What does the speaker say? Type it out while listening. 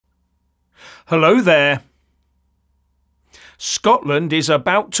Hello there. Scotland is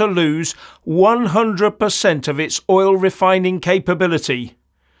about to lose 100% of its oil refining capability.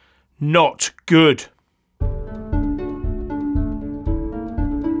 Not good.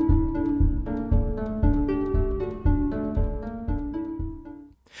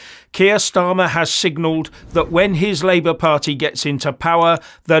 Keir Starmer has signalled that when his Labour Party gets into power,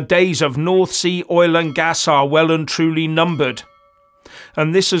 the days of North Sea oil and gas are well and truly numbered.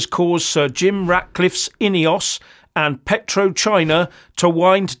 And this has caused Sir Jim Ratcliffe's INEOS and PetroChina to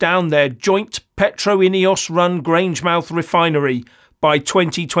wind down their joint Petro-INEOS-run Grangemouth refinery by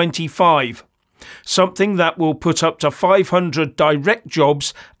 2025, something that will put up to 500 direct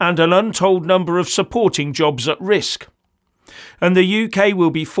jobs and an untold number of supporting jobs at risk. And the UK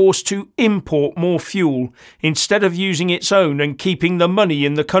will be forced to import more fuel instead of using its own and keeping the money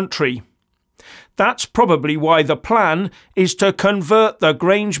in the country. That's probably why the plan is to convert the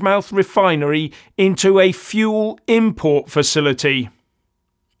Grangemouth refinery into a fuel import facility,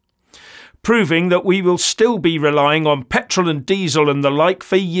 proving that we will still be relying on petrol and diesel and the like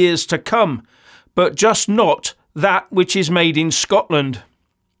for years to come, but just not that which is made in Scotland.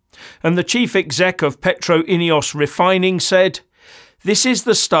 And the chief exec of Petro-INEOS Refining said, "This is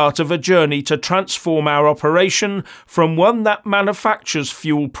the start of a journey to transform our operation from one that manufactures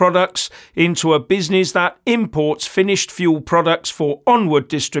fuel products into a business that imports finished fuel products for onward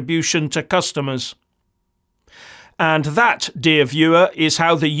distribution to customers." And that, dear viewer, is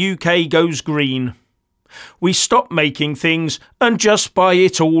how the UK goes green. We stop making things and just buy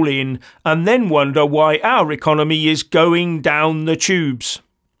it all in, and then wonder why our economy is going down the tubes.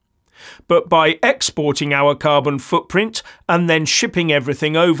 But by exporting our carbon footprint and then shipping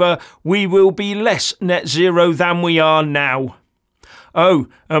everything over, we will be less net zero than we are now. Oh,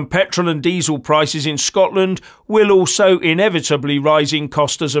 and petrol and diesel prices in Scotland will also inevitably rise in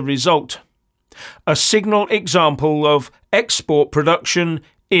cost as a result. A signal example of export production,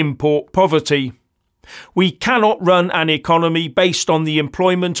 import poverty. We cannot run an economy based on the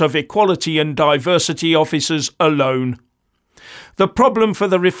employment of equality and diversity officers alone. The problem for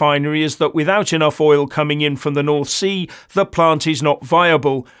the refinery is that without enough oil coming in from the North Sea, the plant is not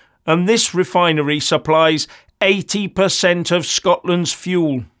viable, and this refinery supplies 80% of Scotland's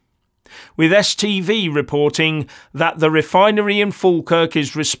fuel. With STV reporting that the refinery in Falkirk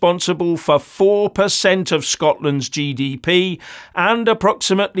is responsible for 4% of Scotland's GDP and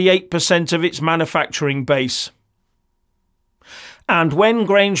approximately 8% of its manufacturing base. And when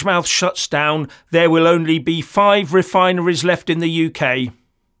Grangemouth shuts down, there will only be 5 refineries left in the UK.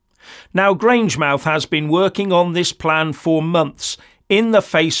 Now, Grangemouth has been working on this plan for months, in the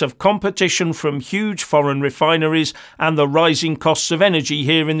face of competition from huge foreign refineries and the rising costs of energy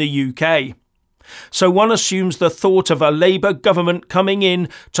here in the UK. So one assumes the thought of a Labour government coming in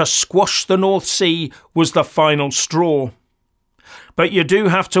to squash the North Sea was the final straw. But you do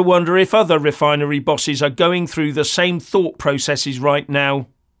have to wonder if other refinery bosses are going through the same thought processes right now.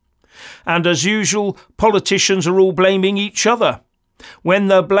 And as usual, politicians are all blaming each other, when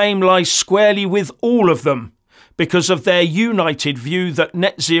the blame lies squarely with all of them, because of their united view that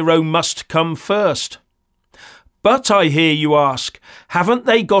net zero must come first. But I hear you ask, haven't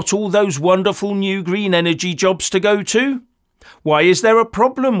they got all those wonderful new green energy jobs to go to? Why is there a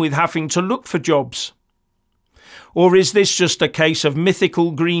problem with having to look for jobs? Or is this just a case of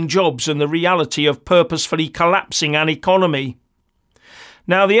mythical green jobs and the reality of purposefully collapsing an economy?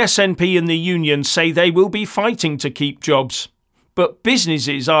 Now, the SNP and the unions say they will be fighting to keep jobs. But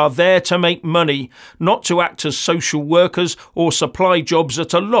businesses are there to make money, not to act as social workers or supply jobs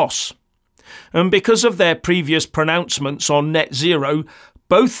at a loss. And because of their previous pronouncements on net zero,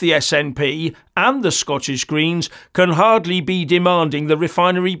 both the SNP and the Scottish Greens can hardly be demanding the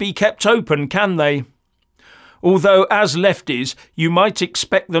refinery be kept open, can they? Although, as lefties, you might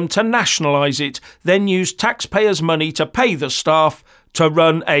expect them to nationalise it, then use taxpayers' money to pay the staff to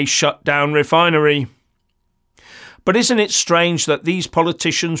run a shut-down refinery. But isn't it strange that these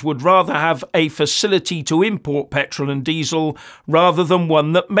politicians would rather have a facility to import petrol and diesel rather than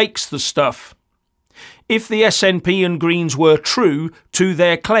one that makes the stuff? If the SNP and Greens were true to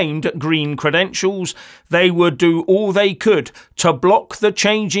their claimed green credentials, they would do all they could to block the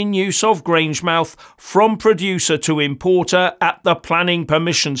change in use of Grangemouth from producer to importer at the planning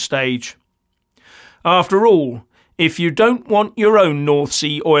permission stage. After all, if you don't want your own North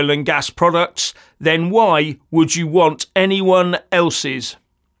Sea oil and gas products, then why would you want anyone else's?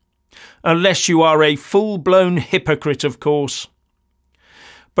 Unless you are a full-blown hypocrite, of course.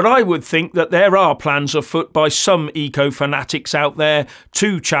 But I would think that there are plans afoot by some eco-fanatics out there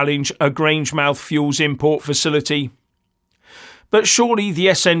to challenge a Grangemouth fuels import facility. But surely the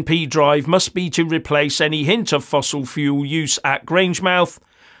SNP drive must be to replace any hint of fossil fuel use at Grangemouth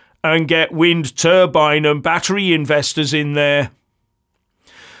and get wind turbine and battery investors in there.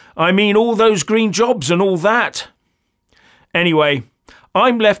 I mean, all those green jobs and all that. Anyway,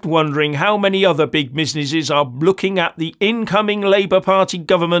 I'm left wondering how many other big businesses are looking at the incoming Labour Party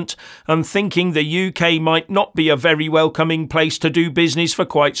government and thinking the UK might not be a very welcoming place to do business for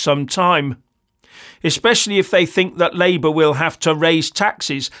quite some time. Especially if they think that Labour will have to raise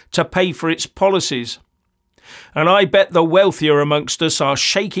taxes to pay for its policies. And I bet the wealthier amongst us are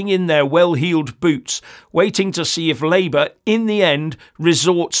shaking in their well-heeled boots, waiting to see if Labour, in the end,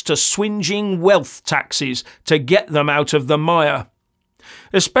 resorts to swinging wealth taxes to get them out of the mire.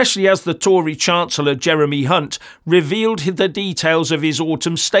 Especially as the Tory Chancellor Jeremy Hunt revealed the details of his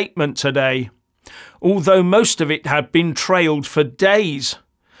autumn statement today, although most of it had been trailed for days.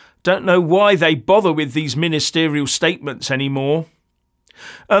 Don't know why they bother with these ministerial statements anymore.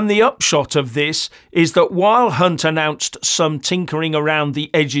 And the upshot of this is that while Hunt announced some tinkering around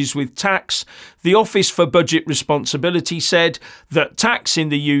the edges with tax, the Office for Budget Responsibility said that tax in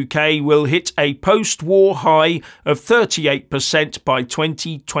the UK will hit a post-war high of 38% by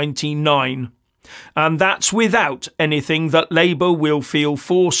 2029. And that's without anything that Labour will feel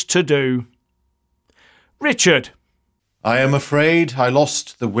forced to do. Richard. I am afraid I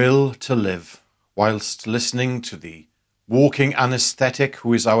lost the will to live whilst listening to the walking anaesthetic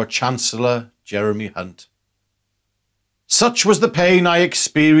who is our Chancellor, Jeremy Hunt. Such was the pain I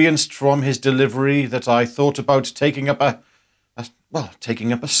experienced from his delivery that I thought about taking up a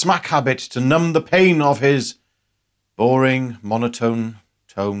smack habit to numb the pain of his boring, monotone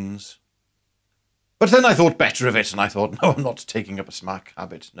tones. But then I thought better of it, and I thought, no, I'm not taking up a smack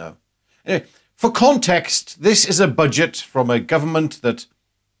habit, no. Anyway, for context, this is a budget from a government that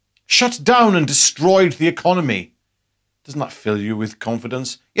shut down and destroyed the economy. Doesn't that fill you with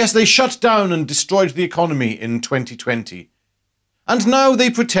confidence? Yes, they shut down and destroyed the economy in 2020. And now they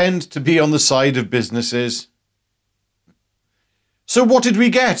pretend to be on the side of businesses. So what did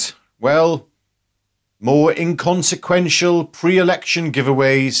we get? Well, more inconsequential pre-election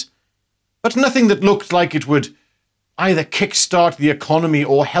giveaways, but nothing that looked like it would either kickstart the economy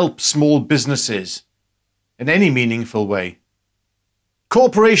or help small businesses in any meaningful way.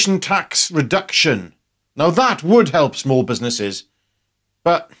 Corporation tax reduction. Now that would help small businesses,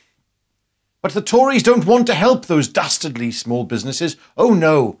 but the Tories don't want to help those dastardly small businesses. Oh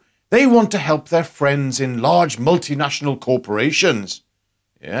no, they want to help their friends in large multinational corporations.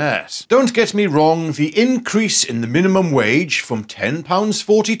 Yes. Don't get me wrong, the increase in the minimum wage from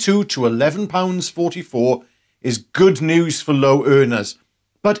 £10.42 to £11.44 is good news for low earners.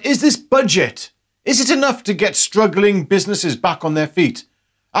 But is this budget, is it enough to get struggling businesses back on their feet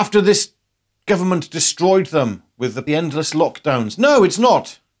after this government destroyed them with the endless lockdowns? No, it's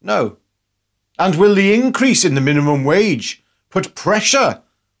not. No. And will the increase in the minimum wage put pressure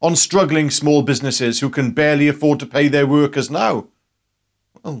on struggling small businesses who can barely afford to pay their workers now?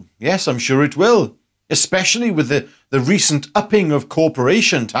 Well, yes, I'm sure it will, especially with the recent upping of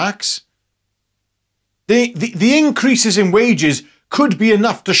corporation tax. The increases in wages could be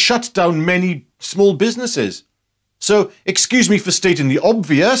enough to shut down many small businesses. So, excuse me for stating the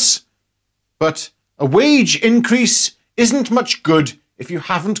obvious, but a wage increase isn't much good if you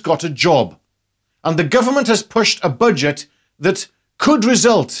haven't got a job. And the government has pushed a budget that could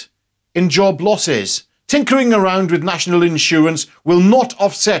result in job losses. Tinkering around with national insurance will not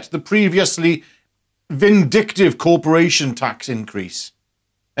offset the previously vindictive corporation tax increase.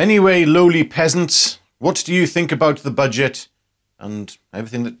 Anyway, lowly peasants, what do you think about the budget and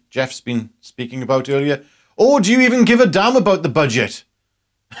everything that Jeff's been speaking about earlier? Or do you even give a damn about the budget?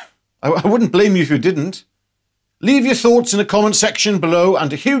 I wouldn't blame you if you didn't. Leave your thoughts in the comment section below,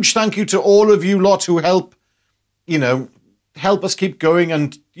 and a huge thank you to all of you lot who help us keep going,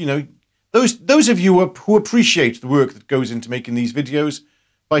 and, those of you who appreciate the work that goes into making these videos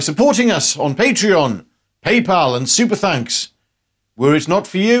by supporting us on Patreon, PayPal and Super Thanks. Were it not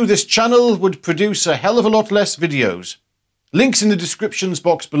for you, this channel would produce a hell of a lot less videos. Links in the descriptions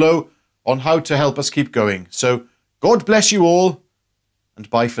box below on how to help us keep going. So, God bless you all, and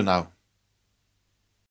bye for now.